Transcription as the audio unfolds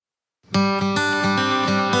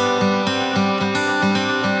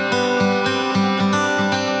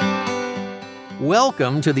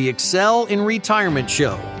Welcome to the Excel in Retirement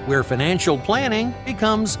Show, where financial planning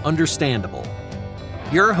becomes understandable.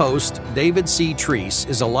 Your host, David C. Treese,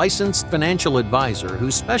 is a licensed financial advisor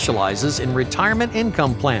who specializes in retirement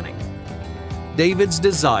income planning. David's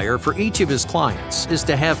desire for each of his clients is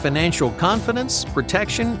to have financial confidence,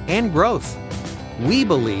 protection, and growth. We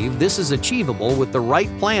believe this is achievable with the right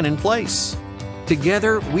plan in place.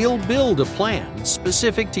 Together, we'll build a plan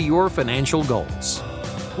specific to your financial goals.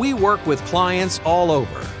 We work with clients all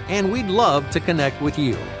over, and we'd love to connect with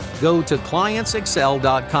you. Go to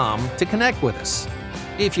clientsexcel.com to connect with us.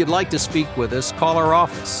 If you'd like to speak with us, call our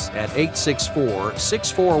office at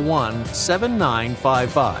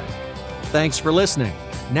 864-641-7955. Thanks for listening.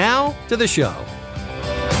 Now to the show.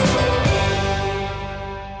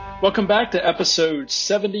 Welcome back to episode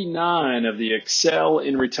 79 of the Excel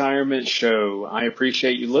in Retirement Show. I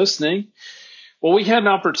appreciate you listening. Well, we had an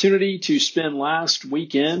opportunity to spend last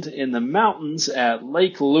weekend in the mountains at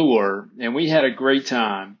Lake Lure, and we had a great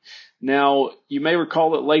time. Now, you may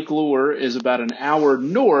recall that Lake Lure is about an hour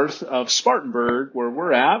north of Spartanburg, where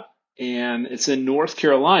we're at, and it's in North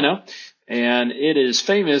Carolina, and it is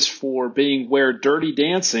famous for being where Dirty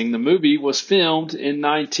Dancing, the movie, was filmed in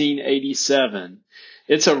 1987.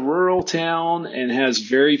 It's a rural town and has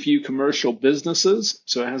very few commercial businesses,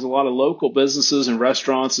 so it has a lot of local businesses and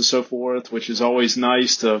restaurants and so forth, which is always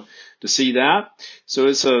nice to see that. So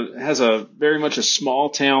it has a very much a small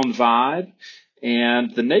town vibe,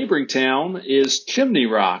 and the neighboring town is Chimney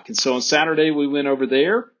Rock. And so on Saturday we went over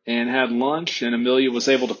there and had lunch, and Amelia was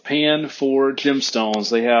able to pan for gemstones.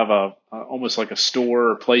 They have almost like a store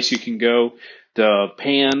or place you can go to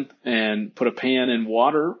pan and put a pan in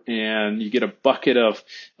water, and you get a bucket of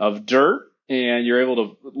dirt, and you're able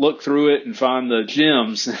to look through it and find the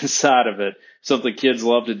gems inside of it, something kids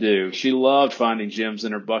love to do. She loved finding gems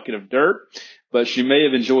in her bucket of dirt, but she may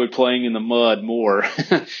have enjoyed playing in the mud more.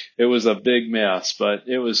 It was a big mess, but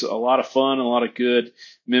it was a lot of fun, a lot of good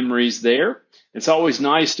memories there. It's always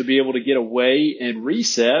nice to be able to get away and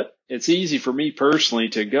reset. It's easy for me personally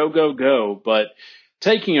to go, but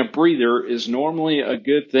taking a breather is normally a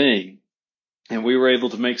good thing, and we were able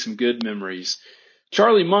to make some good memories.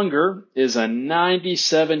 Charlie Munger is a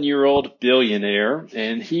 97-year-old billionaire,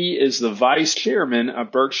 and he is the vice chairman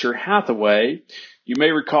of Berkshire Hathaway. You may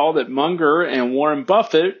recall that Munger and Warren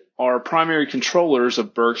Buffett are primary controllers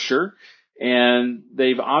of Berkshire, and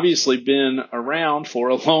they've obviously been around for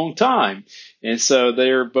a long time. And so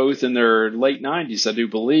they're both in their late 90s, I do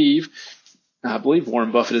believe. I believe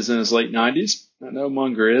Warren Buffett is in his late 90s. I know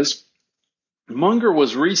Munger is. Munger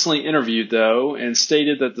was recently interviewed, though, and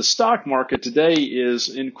stated that the stock market today is,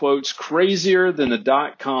 in quotes, crazier than the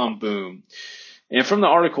dot-com boom. And from the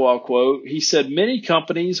article I'll quote, he said many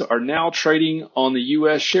companies are now trading on the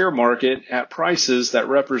U.S. share market at prices that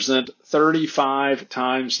represent 35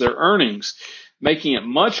 times their earnings, making it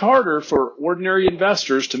much harder for ordinary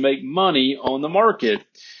investors to make money on the market.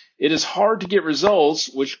 It is hard to get results,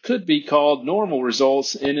 which could be called normal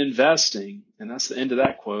results in investing. And that's the end of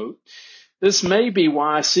that quote. This may be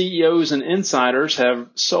why CEOs and insiders have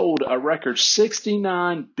sold a record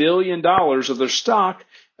 $69 billion of their stock,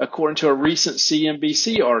 according to a recent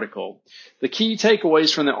CNBC article. The key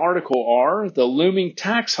takeaways from the article are the looming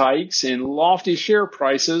tax hikes and lofty share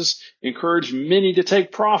prices encourage many to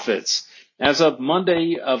take profits. As of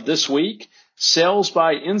Monday of this week, sales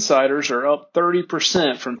by insiders are up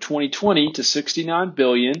 30% from 2020 to $69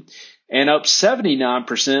 billion and up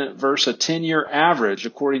 79% versus a 10-year average,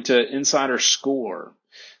 according to Insider Score.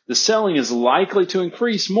 The selling is likely to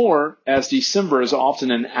increase more as December is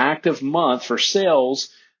often an active month for sales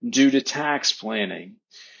due to tax planning.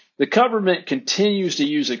 The government continues to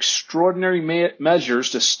use extraordinary measures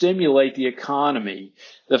to stimulate the economy.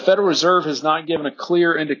 The Federal Reserve has not given a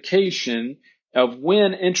clear indication of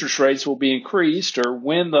when interest rates will be increased or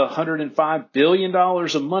when the $105 billion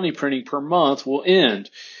of money printing per month will end.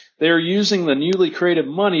 They are using the newly created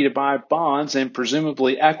money to buy bonds and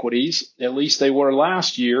presumably equities, at least they were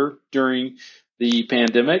last year during the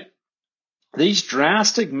pandemic. These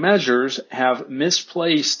drastic measures have seem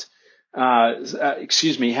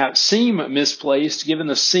misplaced given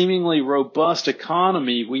the seemingly robust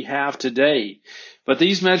economy we have today. But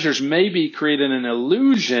these measures may be creating an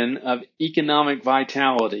illusion of economic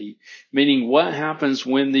vitality, meaning what happens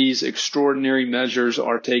when these extraordinary measures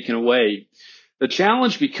are taken away. The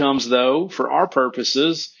challenge becomes, though, for our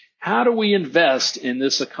purposes, how do we invest in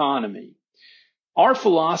this economy? Our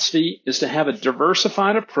philosophy is to have a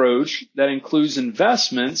diversified approach that includes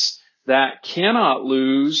investments that cannot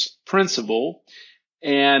lose principal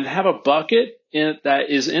and have a bucket that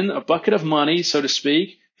is in a bucket of money, so to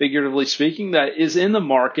speak, figuratively speaking, that is in the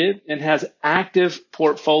market and has active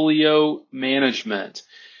portfolio management.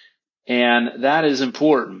 And that is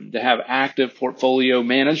important, to have active portfolio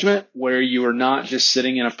management where you are not just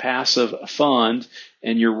sitting in a passive fund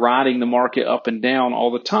and you're riding the market up and down all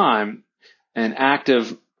the time. An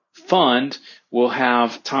active fund will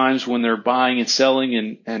have times when they're buying and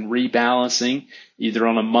selling and rebalancing either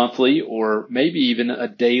on a monthly or maybe even a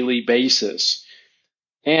daily basis.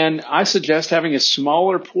 And I suggest having a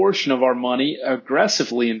smaller portion of our money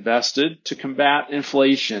aggressively invested to combat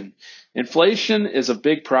inflation. Inflation is a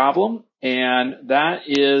big problem, and that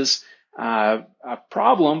is a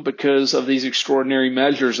problem because of these extraordinary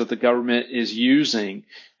measures that the government is using.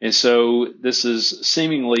 And so this is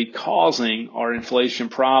seemingly causing our inflation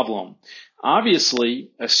problem.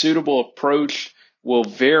 Obviously, a suitable approach will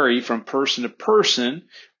vary from person to person,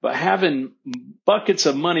 but having buckets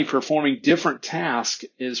of money performing different tasks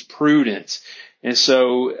is prudent. And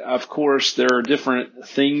so, of course, there are different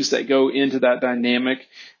things that go into that dynamic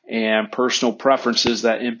and personal preferences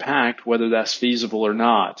that impact whether that's feasible or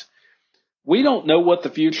not. We don't know what the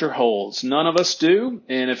future holds. None of us do.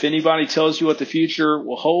 And if anybody tells you what the future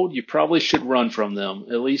will hold, you probably should run from them.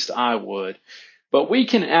 At least I would. But we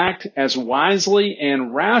can act as wisely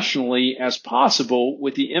and rationally as possible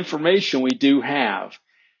with the information we do have.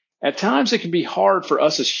 At times, it can be hard for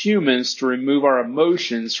us as humans to remove our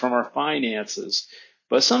emotions from our finances.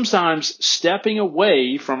 But sometimes stepping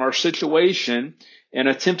away from our situation and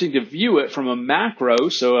attempting to view it from a macro,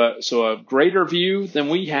 so a greater view than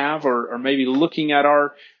we have, or maybe looking at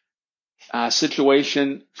our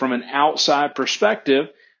situation from an outside perspective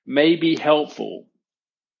may be helpful.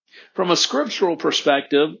 From a scriptural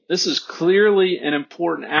perspective, this is clearly an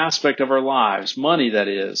important aspect of our lives, money that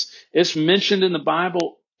is. It's mentioned in the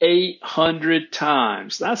Bible 800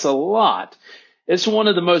 times. That's a lot. It's one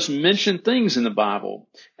of the most mentioned things in the Bible.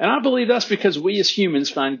 And I believe that's because we as humans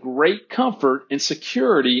find great comfort and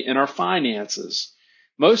security in our finances.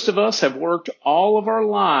 Most of us have worked all of our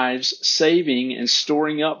lives saving and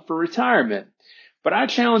storing up for retirement. But I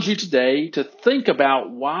challenge you today to think about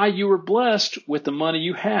why you were blessed with the money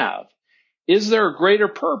you have. Is there a greater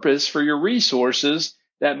purpose for your resources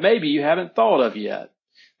that maybe you haven't thought of yet?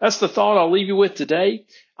 That's the thought I'll leave you with today.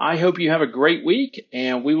 I hope you have a great week,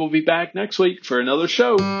 and we will be back next week for another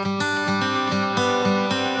show.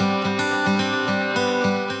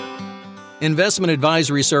 Investment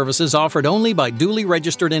advisory services offered only by duly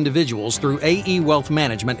registered individuals through AE Wealth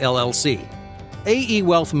Management, LLC. AE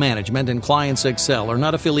Wealth Management and Clients Excel are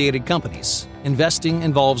not affiliated companies. Investing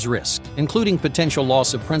involves risk, including potential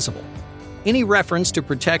loss of principal. Any reference to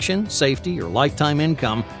protection, safety, or lifetime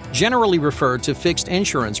income generally refer to fixed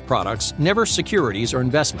insurance products, never securities or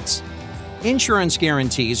investments. Insurance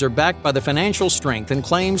guarantees are backed by the financial strength and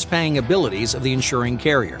claims-paying abilities of the insuring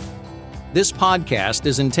carrier. This podcast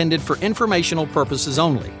is intended for informational purposes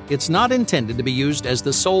only. It's not intended to be used as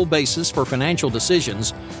the sole basis for financial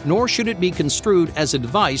decisions, nor should it be construed as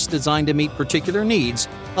advice designed to meet particular needs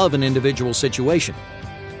of an individual situation.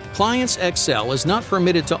 Clients Excel is not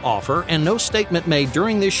permitted to offer, and no statement made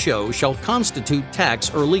during this show shall constitute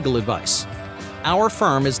tax or legal advice. Our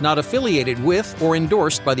firm is not affiliated with or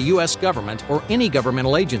endorsed by the U.S. government or any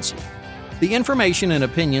governmental agency. The information and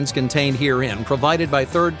opinions contained herein provided by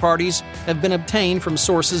third parties have been obtained from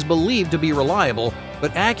sources believed to be reliable,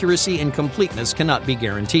 but accuracy and completeness cannot be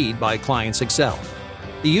guaranteed by Clients Excel.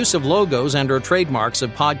 The use of logos and/or trademarks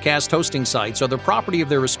of podcast hosting sites are the property of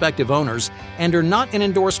their respective owners and are not an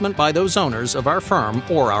endorsement by those owners of our firm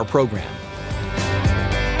or our program.